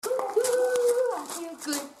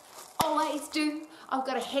always do. I've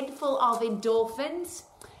got a head full of endorphins,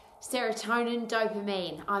 serotonin,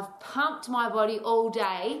 dopamine. I've pumped my body all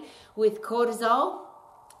day with cortisol,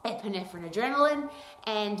 epinephrine, adrenaline,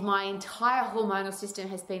 and my entire hormonal system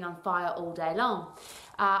has been on fire all day long.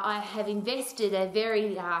 I have invested a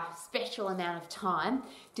very special amount of time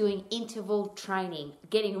doing interval training,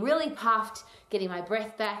 getting really puffed, getting my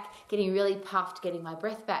breath back, getting really puffed, getting my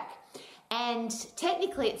breath back. And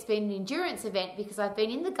technically it's been an endurance event because I've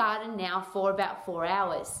been in the garden now for about 4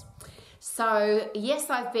 hours. So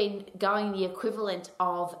yes, I've been going the equivalent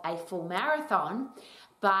of a full marathon,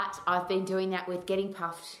 but I've been doing that with getting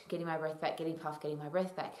puffed, getting my breath back, getting puffed, getting my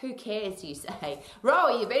breath back. Who cares, you say?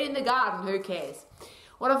 Rowie, you've been in the garden, who cares?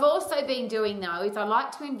 What I've also been doing though is I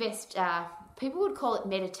like to invest, people would call it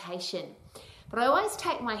meditation, but I always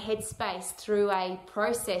take my headspace through a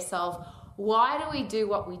process of why do we do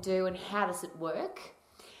what we do and how does it work?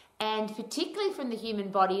 And particularly from the human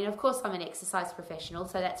body, and of course I'm an exercise professional,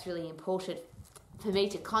 so that's really important for me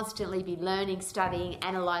to constantly be learning, studying,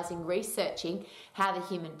 analysing, researching how the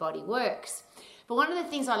human body works. But one of the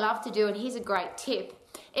things I love to do, and here's a great tip,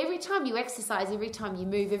 every time you exercise, every time you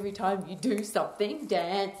move, every time you do something,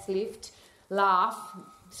 dance, lift, laugh,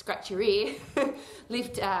 scratch your ear,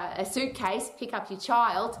 lift a suitcase, pick up your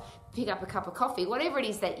child, pick up a cup of coffee, whatever it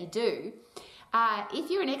is that you do,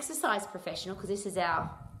 if you're an exercise professional, because this is our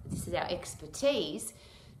expertise,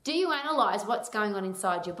 do you analyse what's going on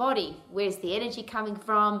inside your body? Where's the energy coming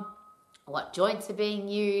from? What joints are being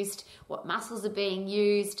used? What muscles are being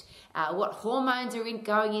used? What hormones are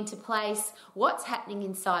going into place? What's happening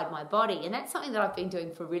inside my body? And that's something that I've been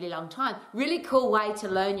doing for a really long time. Really cool way to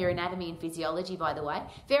learn your anatomy and physiology, by the way.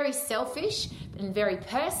 Very selfish and very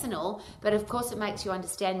personal, but of course it makes you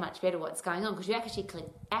understand much better what's going on because you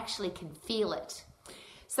actually can feel it.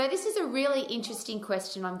 So this is a really interesting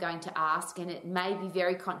question I'm going to ask, and it may be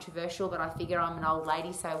very controversial, but I figure I'm an old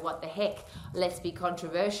lady, so what the heck, let's be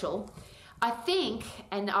controversial. I think,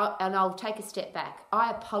 and I'll take a step back,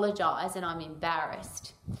 I apologise and I'm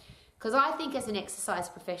embarrassed because I think as an exercise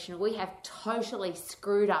professional we have totally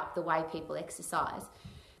screwed up the way people exercise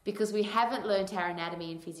because we haven't learnt our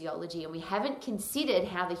anatomy and physiology and we haven't considered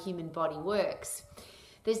how the human body works.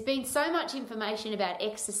 There's been so much information about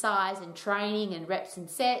exercise and training and reps and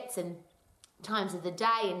sets and times of the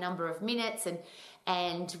day and number of minutes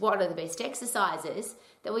and what are the best exercises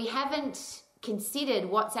that we haven't considered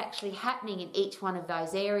what's actually happening in each one of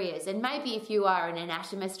those areas. And maybe if you are an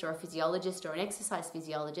anatomist or a physiologist or an exercise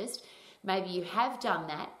physiologist, maybe you have done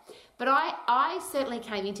that. But I certainly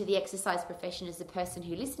came into the exercise profession as a person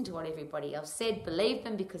who listened to what everybody else said, believed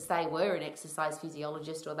them because they were an exercise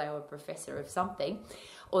physiologist or they were a professor of something,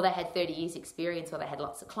 or they had 30 years experience or they had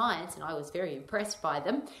lots of clients and I was very impressed by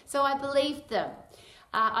them. So I believed them.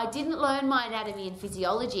 I didn't learn my anatomy and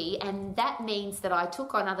physiology, and that means that I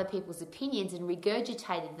took on other people's opinions and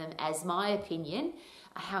regurgitated them as my opinion.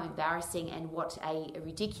 How embarrassing and what a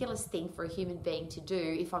ridiculous thing for a human being to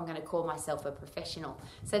do if I'm going to call myself a professional.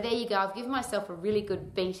 So there you go, I've given myself a really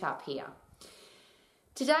good beat up here.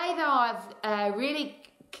 Today though, I've really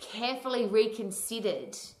carefully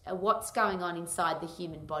reconsidered what's going on inside the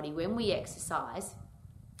human body when we exercise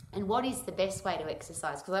and what is the best way to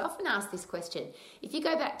exercise. Because I often ask this question, if you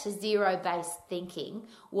go back to zero-based thinking,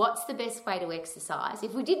 what's the best way to exercise?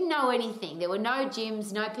 If we didn't know anything, there were no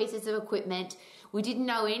gyms, no pieces of equipment, we didn't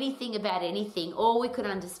know anything about anything, all we could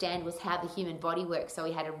understand was how the human body works. So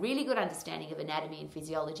we had a really good understanding of anatomy and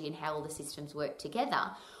physiology and how all the systems work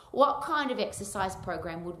together. What kind of exercise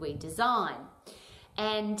program would we design?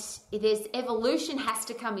 And there's evolution has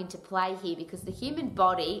to come into play here because the human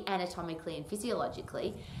body, anatomically and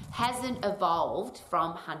physiologically, hasn't evolved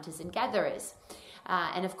from hunters and gatherers.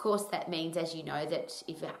 And of course that means, as you know, that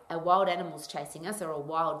if a wild animal's chasing us or a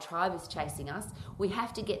wild tribe is chasing us, we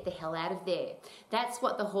have to get the hell out of there. That's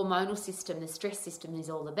what the hormonal system, the stress system is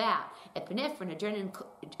all about. Epinephrine,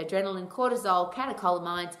 adrenaline, cortisol,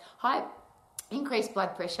 catecholamines, increased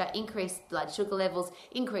blood pressure, increased blood sugar levels,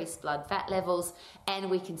 increased blood fat levels, and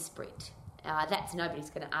we can sprint. Nobody's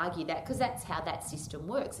going to argue that because that's how that system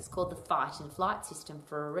works. It's called the fight and flight system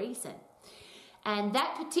for a reason. And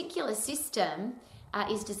that particular system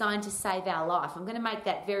is designed to save our life. I'm going to make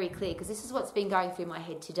that very clear because this is what's been going through my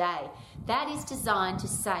head today. That is designed to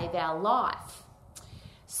save our life.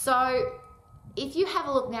 So if you have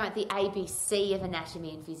a look now at the ABC of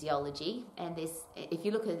anatomy and physiology, and if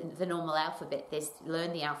you look at the normal alphabet,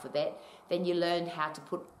 learn the alphabet, then you learn how to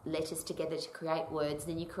put letters together to create words,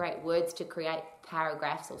 then you create words to create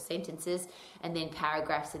paragraphs or sentences, and then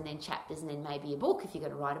paragraphs, and then chapters, and then maybe a book if you're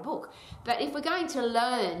going to write a book. But if we're going to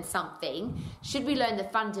learn something, should we learn the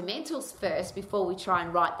fundamentals first before we try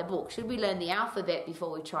and write the book? Should we learn the alphabet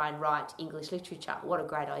before we try and write English literature? What a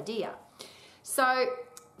great idea. So,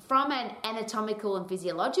 from an anatomical and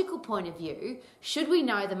physiological point of view, should we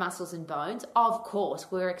know the muscles and bones? Of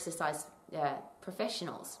course, we're exercise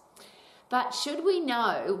professionals. But should we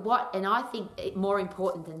know what, and I think more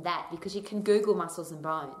important than that, because you can Google muscles and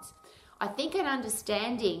bones, I think an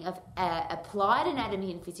understanding of applied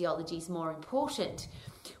anatomy and physiology is more important,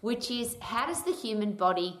 which is how does the human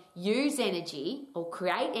body use energy or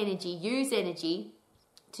create energy, use energy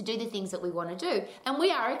to do the things that we want to do. And we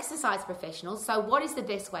are exercise professionals, so what is the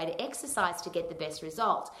best way to exercise to get the best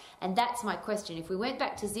result? And that's my question. If we went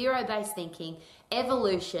back to zero-based thinking,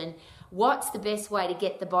 evolution, what's the best way to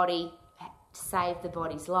get the body, to save the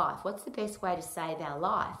body's life? What's the best way to save our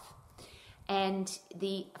life? And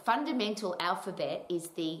the fundamental alphabet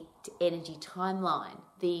is the energy timeline,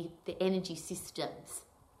 the energy systems: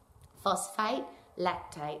 phosphate,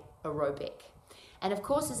 lactate, aerobic. And of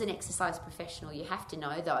course, as an exercise professional, you have to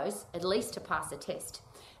know those, at least to pass a test.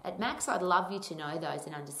 At Max, I'd love you to know those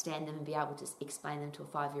and understand them and be able to explain them to a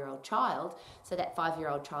 5-year-old child, so that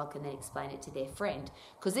 5-year-old child can then explain it to their friend.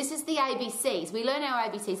 Because this is the ABCs. We learn our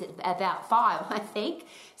ABCs at about 5, I think.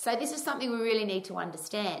 So this is something we really need to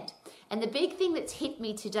understand. And the big thing that's hit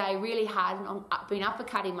me today really hard, and I've been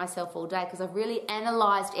uppercutting myself all day because I've really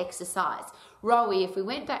analysed exercise. Rowie, if we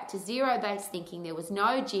went back to zero-based thinking, there was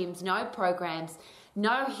no gyms, no programs,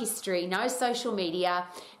 no history, no social media,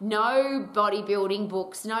 no bodybuilding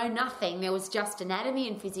books, no nothing. There was just anatomy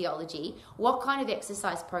and physiology. What kind of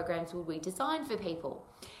exercise programs would we design for people?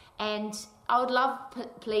 And I would love,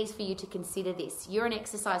 please, for you to consider this. You're an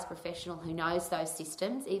exercise professional who knows those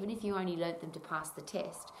systems, even if you only learnt them to pass the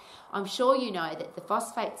test. I'm sure you know that the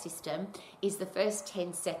phosphate system is the first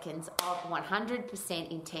 10 seconds of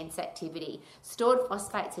 100% intense activity. Stored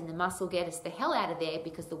phosphates in the muscle get us the hell out of there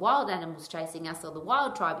because the wild animal's chasing us or the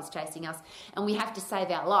wild tribe is chasing us, and we have to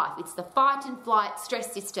save our life. It's the fight and flight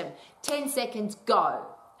stress system. 10 seconds, go.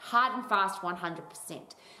 Hard and fast, 100%.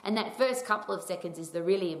 And that first couple of seconds is the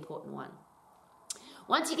really important one.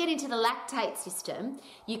 Once you get into the lactate system,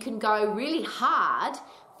 you can go really hard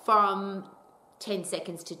from 10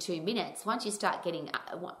 seconds to 2 minutes. Once you start getting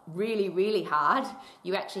really, really hard,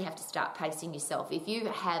 you actually have to start pacing yourself. If you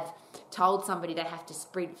have told somebody they have to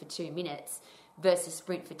sprint for 2 minutes versus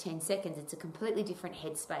sprint for 10 seconds, it's a completely different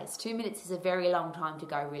headspace. 2 minutes is a very long time to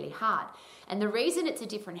go really hard. And the reason it's a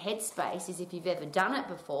different headspace is if you've ever done it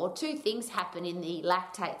before, 2 things happen in the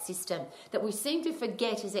lactate system that we seem to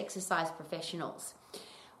forget as exercise professionals.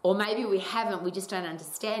 Or maybe we haven't, we just don't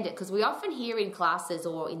understand it, because we often hear in classes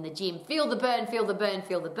or in the gym, feel the burn, feel the burn,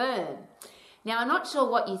 feel the burn. Now, I'm not sure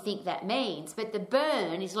what you think that means, but the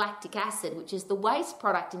burn is lactic acid, which is the waste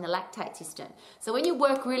product in the lactate system. So when you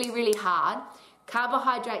work really, really hard,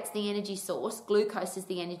 carbohydrate's the energy source, glucose is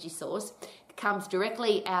the energy source, it comes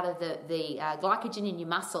directly out of the glycogen in your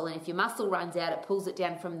muscle, and if your muscle runs out, it pulls it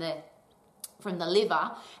down from the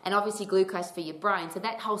liver, and obviously glucose for your brain. So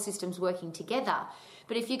that whole system's working together.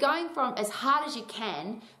 But if you're going from as hard as you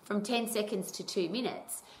can from 10 seconds to 2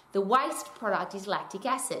 minutes, the waste product is lactic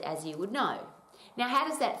acid, as you would know. Now, how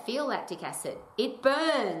does that feel, lactic acid? It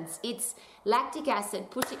burns. It's lactic acid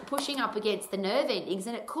pushing up against the nerve endings,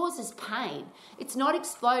 and it causes pain. It's not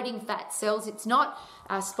exploding fat cells. It's not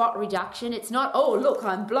spot reduction. It's not, oh, look,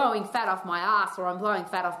 I'm blowing fat off my ass or I'm blowing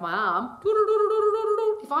fat off my arm.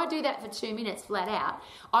 If I do that for 2 minutes flat out,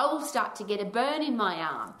 I will start to get a burn in my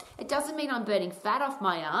arm. It doesn't mean I'm burning fat off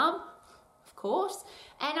my arm, of course,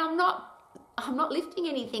 and I'm not lifting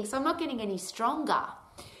anything, so I'm not getting any stronger.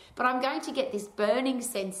 But I'm going to get this burning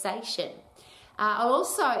sensation.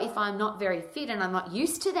 Also, if I'm not very fit and I'm not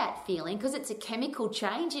used to that feeling, because it's a chemical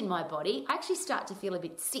change in my body, I actually start to feel a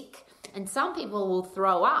bit sick. And some people will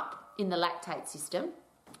throw up in the lactate system.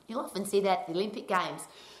 You'll often see that at the Olympic Games,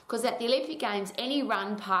 because at the Olympic Games, any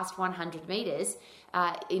run past 100 metres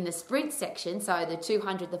in the sprint section, so the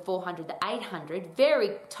 200, the 400, the 800,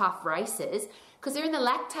 very tough races, because they're in the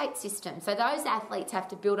lactate system. So those athletes have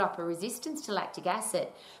to build up a resistance to lactic acid.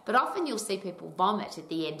 But often you'll see people vomit at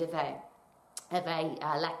the end of a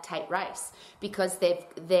lactate race, because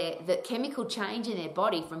the chemical change in their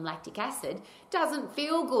body from lactic acid doesn't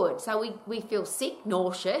feel good. So we feel sick,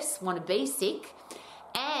 nauseous, want to be sick,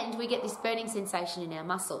 and we get this burning sensation in our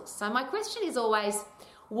muscles. So my question is always,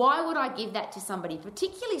 Why would I give that to somebody,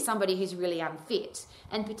 particularly somebody who's really unfit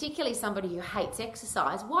and particularly somebody who hates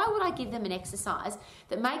exercise? Why would I give them an exercise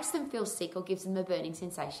that makes them feel sick or gives them a burning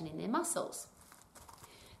sensation in their muscles?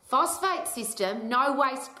 Phosphate system, no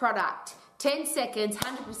waste product. 10 seconds,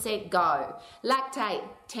 100% go. Lactate,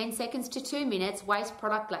 10 seconds to 2 minutes. Waste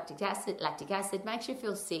product, lactic acid makes you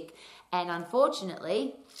feel sick. And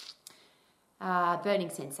unfortunately, burning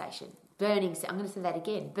sensation. I'm going to say that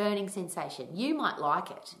again, burning sensation. You might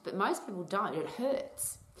like it, but most people don't. It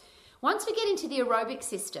hurts. Once we get into the aerobic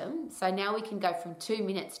system, so now we can go from 2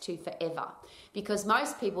 minutes to forever, because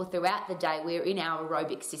most people throughout the day, we're in our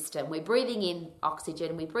aerobic system. We're breathing in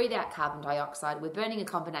oxygen, we breathe out carbon dioxide, we're burning a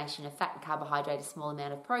combination of fat and carbohydrate, a small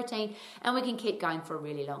amount of protein, and we can keep going for a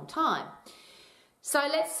really long time. So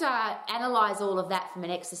let's analyse all of that from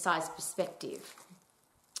an exercise perspective.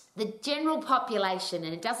 The general population,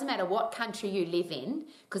 and it doesn't matter what country you live in,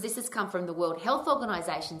 because this has come from the World Health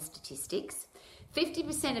Organization statistics,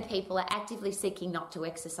 50% of people are actively seeking not to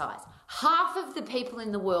exercise. Half of the people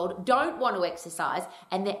in the world don't want to exercise,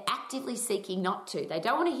 and they're actively seeking not to. They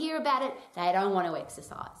don't want to hear about it. They don't want to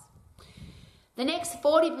exercise. The next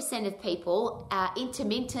 40% of people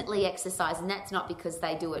intermittently exercise, and that's not because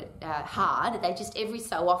they do it hard. They just every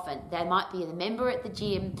so often. They might be a member at the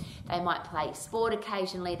gym. They might play sport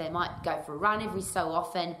occasionally. They might go for a run every so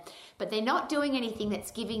often. But they're not doing anything that's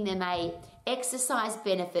giving them a exercise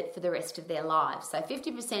benefit for the rest of their lives. So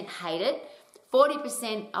 50% hate it.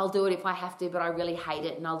 40% I'll do it if I have to, but I really hate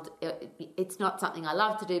it, and it's not something I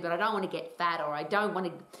love to do, but I don't want to get fat, or I don't want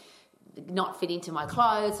to not fit into my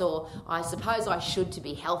clothes, or I suppose I should to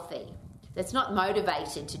be healthy. That's not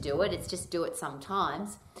motivated to do it, it's just do it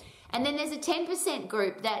sometimes. And then there's a 10%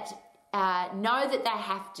 group that know that they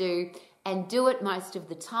have to and do it most of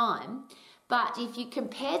the time. But if you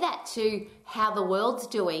compare that to how the world's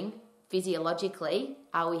doing physiologically,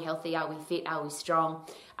 are we healthy, are we fit, are we strong,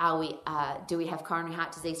 do we have coronary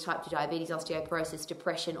heart disease, type 2 diabetes, osteoporosis,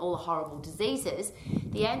 depression, all the horrible diseases,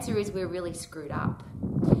 the answer is we're really screwed up.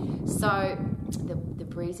 So the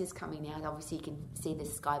breeze is coming out. Obviously you can see the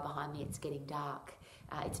sky behind me, it's getting dark.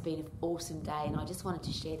 It's been an awesome day, and I just wanted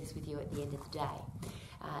to share this with you at the end of the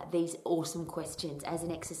day. These awesome questions. As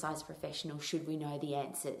an exercise professional, should we know the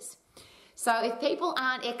answers? So if people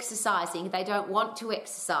aren't exercising, they don't want to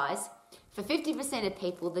exercise, for 50% of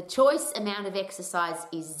people, the choice amount of exercise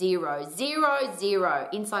is 0. 0, 0.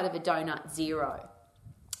 Inside of a donut, 0.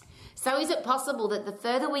 So is it possible that the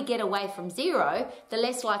further we get away from 0, the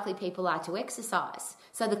less likely people are to exercise?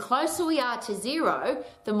 So the closer we are to 0,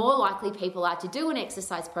 the more likely people are to do an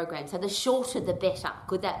exercise program. So the shorter, the better.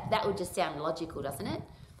 Good, that would just sound logical, doesn't it?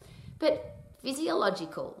 But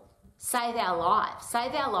physiological. Save our lives.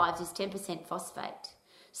 Save our lives is 10% phosphate.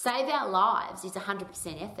 Save our lives is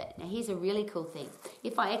 100% effort. Now here's a really cool thing.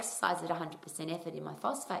 If I exercise at 100% effort in my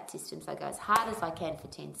phosphate system, so I go as hard as I can for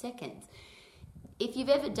 10 seconds, if you've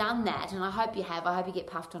ever done that, and I hope you have, I hope you get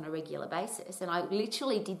puffed on a regular basis, and I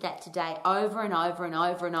literally did that today over and over and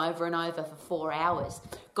over and over and over for 4 hours.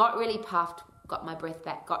 Got really puffed, got my breath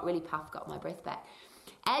back, got really puffed, got my breath back.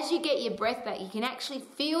 As you get your breath back, you can actually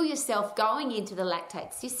feel yourself going into the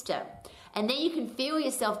lactate system. And then you can feel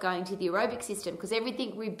yourself going to the aerobic system, because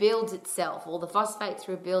everything rebuilds itself. All the phosphates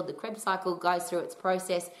rebuild, the Krebs cycle goes through its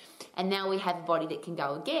process, and now we have a body that can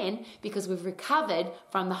go again because we've recovered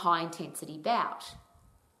from the high intensity bout.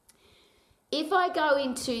 If I go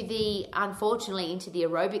unfortunately into the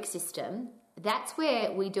aerobic system, that's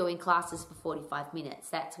where we're doing classes for 45 minutes.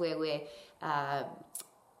 That's where we're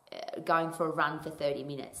going for a run for 30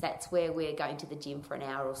 minutes. That's where we're going to the gym for an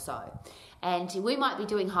hour or so. And we might be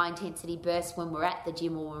doing high intensity bursts when we're at the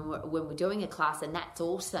gym or when we're doing a class, and that's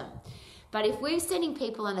awesome. But if we're sending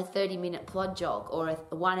people on a 30-minute plod jog or a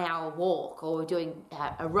 1-hour walk, or we're doing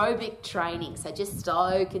aerobic training, so just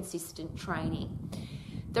slow, consistent training,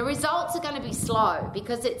 the results are going to be slow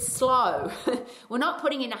because it's slow. We're not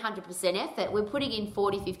putting in 100% effort. We're putting in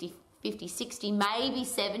 40, 50, 60, maybe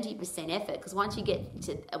 70% effort, because once you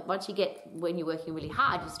get when you're working really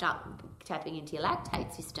hard, you start tapping into your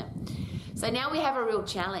lactate system. So now we have a real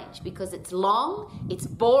challenge because it's long, it's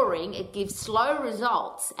boring, it gives slow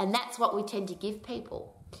results, and that's what we tend to give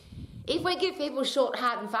people. If we give people short,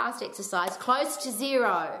 hard and fast exercise, close to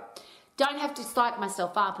 0, don't have to psych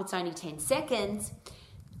myself up, it's only 10 seconds,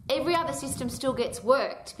 every other system still gets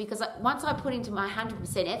worked, because once I put into my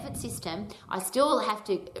 100% effort system, I still have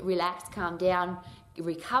to relax, calm down,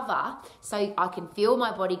 recover so I can feel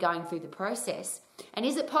my body going through the process? And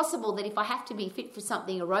is it possible that if I have to be fit for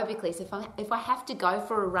something aerobically, so if I have to go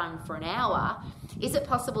for a run for an hour, is it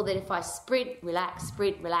possible that if I sprint, relax,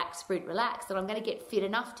 that I'm going to get fit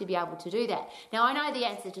enough to be able to do that? Now, I know the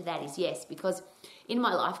answer to that is yes, because in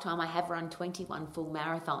my lifetime, I have run 21 full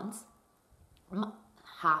marathons.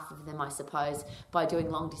 Half of them, I suppose, by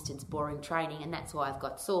doing long distance boring training, and that's why I've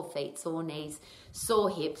got sore feet, sore knees,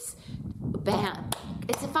 sore hips.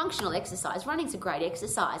 It's a functional exercise. Running's a great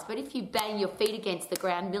exercise, but if you bang your feet against the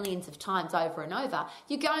ground millions of times over and over,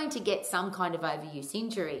 you're going to get some kind of overuse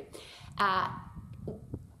injury. I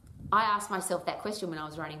asked myself that question when I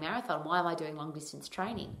was running marathon, why am I doing long distance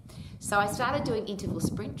training? So I started doing interval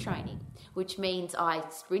sprint training, which means I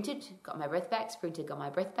sprinted, got my breath back, sprinted, got my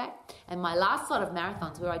breath back. And my last lot of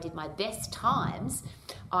marathons where I did my best times,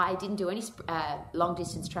 I didn't do any long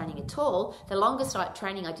distance training at all. The longest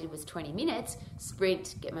training I did was 20 minutes,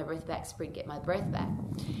 sprint, get my breath back, sprint, get my breath back.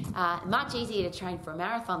 Much easier to train for a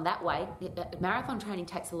marathon that way. Marathon training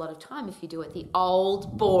takes a lot of time if you do it the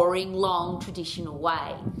old, boring, long, traditional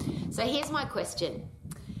way. So here's my question.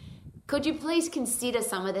 Could you please consider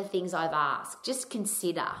some of the things I've asked? Just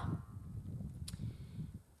consider.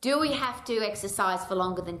 Do we have to exercise for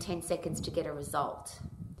longer than 10 seconds to get a result?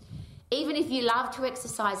 Even if you love to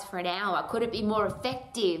exercise for an hour, could it be more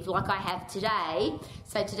effective like I have today?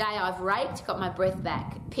 So today I've raked, got my breath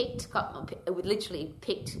back, literally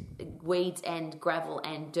picked weeds and gravel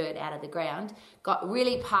and dirt out of the ground, got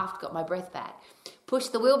really puffed, got my breath back,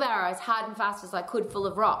 pushed the wheelbarrow as hard and fast as I could full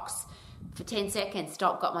of rocks for 10 seconds,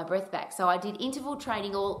 stopped, got my breath back. So I did interval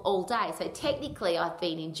training all day. So technically I've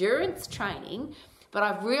been endurance training, but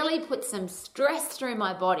I've really put some stress through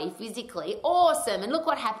my body physically. Awesome. And look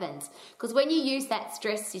what happens. Because when you use that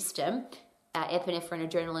stress system, epinephrine,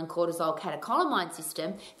 adrenaline, cortisol, catecholamine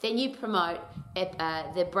system, then you promote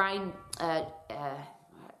the brain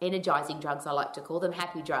energizing drugs, I like to call them,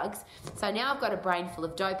 happy drugs. So now I've got a brain full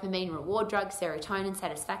of dopamine, reward drugs, serotonin,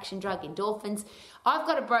 satisfaction drug, endorphins. I've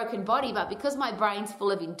got a broken body, but because my brain's full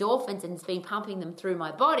of endorphins and it's been pumping them through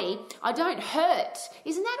my body, I don't hurt.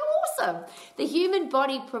 Isn't that awesome? The human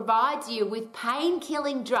body provides you with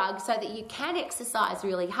pain-killing drugs so that you can exercise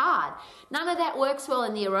really hard. None of that works well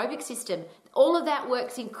in the aerobic system. All of that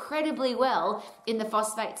works incredibly well in the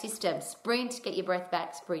phosphate system. Sprint, get your breath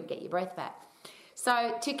back, sprint, get your breath back.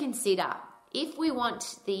 So to consider, if we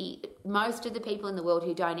want most of the people in the world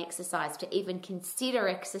who don't exercise to even consider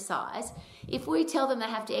exercise, if we tell them they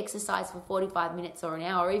have to exercise for 45 minutes or an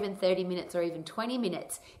hour, or even 30 minutes or even 20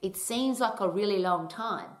 minutes, it seems like a really long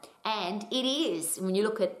time. And it is. When you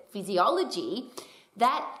look at physiology,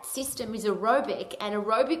 that system is aerobic, and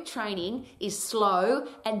aerobic training is slow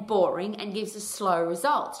and boring and gives us slow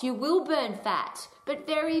results. You will burn fat, but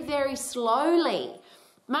very, very slowly.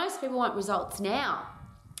 Most people want results now.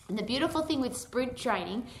 And the beautiful thing with sprint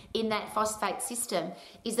training in that phosphate system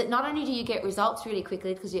is that not only do you get results really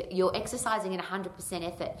quickly because you're exercising at 100%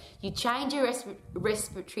 effort, you change your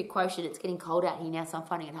respiratory quotient. It's getting cold out here now, so I'm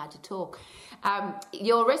finding it hard to talk.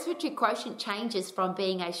 Your respiratory quotient changes from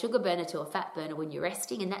being a sugar burner to a fat burner when you're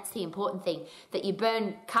resting, and that's the important thing, that you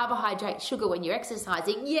burn carbohydrate, sugar when you're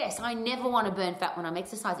exercising. Yes, I never want to burn fat when I'm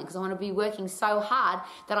exercising because I want to be working so hard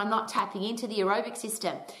that I'm not tapping into the aerobic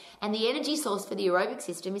system. And the energy source for the aerobic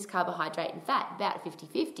system is carbohydrate and fat, about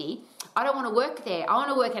 50-50. I don't want to work there. I want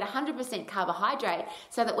to work at 100% carbohydrate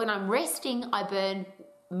so that when I'm resting, I burn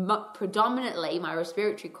predominantly, my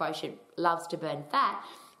respiratory quotient loves to burn fat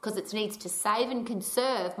because it needs to save and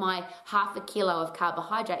conserve my 0.5 kilo of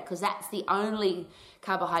carbohydrate because that's the only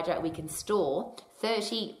carbohydrate we can store.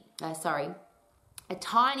 A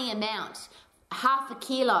tiny amount, 0.5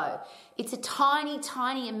 kilo. It's a tiny,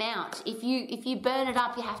 tiny amount. If you burn it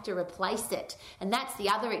up, you have to replace it. And that's the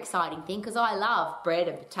other exciting thing because I love bread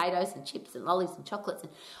and potatoes and chips and lollies and chocolates.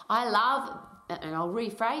 And I love, and I'll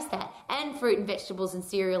rephrase that, and fruit and vegetables and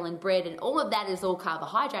cereal and bread and all of that is all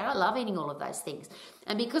carbohydrate. I love eating all of those things.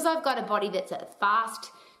 And because I've got a body that's a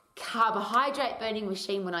fast carbohydrate burning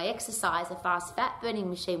machine when I exercise, a fast fat burning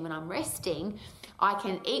machine when I'm resting, I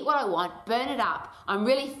can eat what I want, burn it up. I'm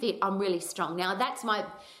really fit, I'm really strong. Now that's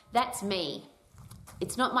me.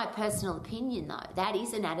 It's not my personal opinion though. That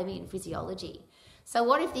is anatomy and physiology. So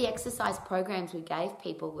what if the exercise programs we gave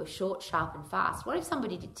people were short, sharp and fast? What if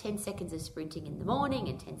somebody did 10 seconds of sprinting in the morning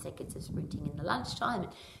and 10 seconds of sprinting in the lunchtime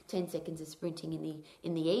and 10 seconds of sprinting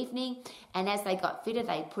in the evening? And as they got fitter,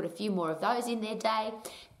 they put a few more of those in their day.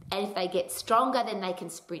 And if they get stronger, then they can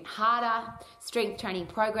sprint harder. Strength training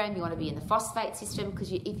program, you want to be in the phosphate system,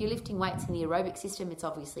 because if you're lifting weights in the aerobic system, it's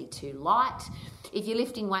obviously too light. If you're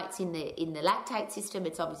lifting weights in the lactate system,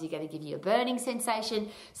 it's obviously going to give you a burning sensation.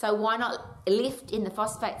 So why not lift in the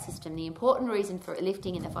phosphate system? The important reason for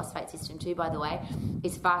lifting in the phosphate system too, by the way,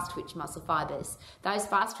 is fast twitch muscle fibers. Those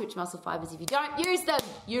fast twitch muscle fibers, if you don't use them,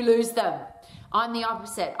 you lose them. I'm the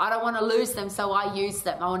opposite. I don't want to lose them, so I use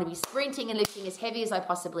them. I want to be sprinting and lifting as heavy as I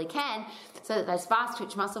possibly can so that those fast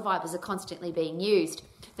twitch muscle fibers are constantly being used.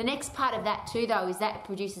 The next part of that too, though, is that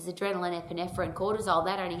produces adrenaline, epinephrine, cortisol.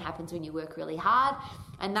 That only happens when you work really hard,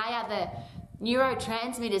 and they are the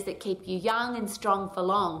neurotransmitters that keep you young and strong for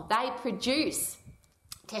long. They produce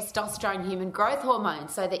testosterone, human growth hormone,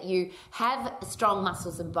 so that you have strong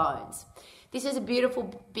muscles and bones. This is a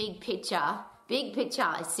beautiful big picture,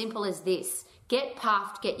 as simple as this. Get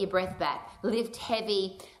puffed, get your breath back. Lift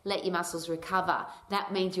heavy, let your muscles recover.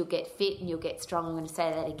 That means you'll get fit and you'll get strong. I'm going to say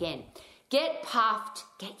that again. Get puffed,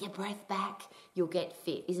 get your breath back, you'll get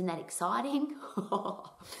fit. Isn't that exciting?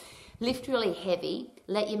 Lift really heavy,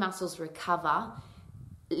 let your muscles recover.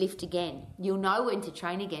 Lift again. You'll know when to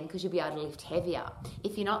train again because you'll be able to lift heavier.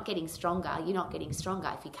 If you're not getting stronger, you're not getting stronger.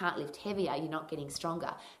 If you can't lift heavier, you're not getting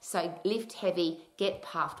stronger. So lift heavy, get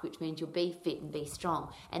puffed, which means you'll be fit and be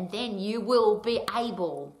strong. And then you will be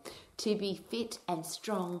able to be fit and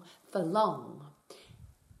strong for long.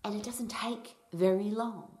 And it doesn't take very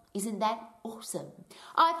long. Isn't that awesome?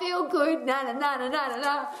 I feel good, na na na na na na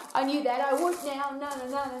na. I knew that I would now, na na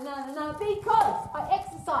na na na na na, because I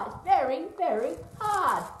exercise very, very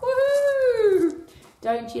hard. Woohoo!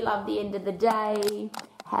 Don't you love the end of the day?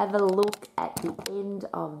 Have a look at the end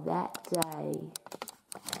of that day.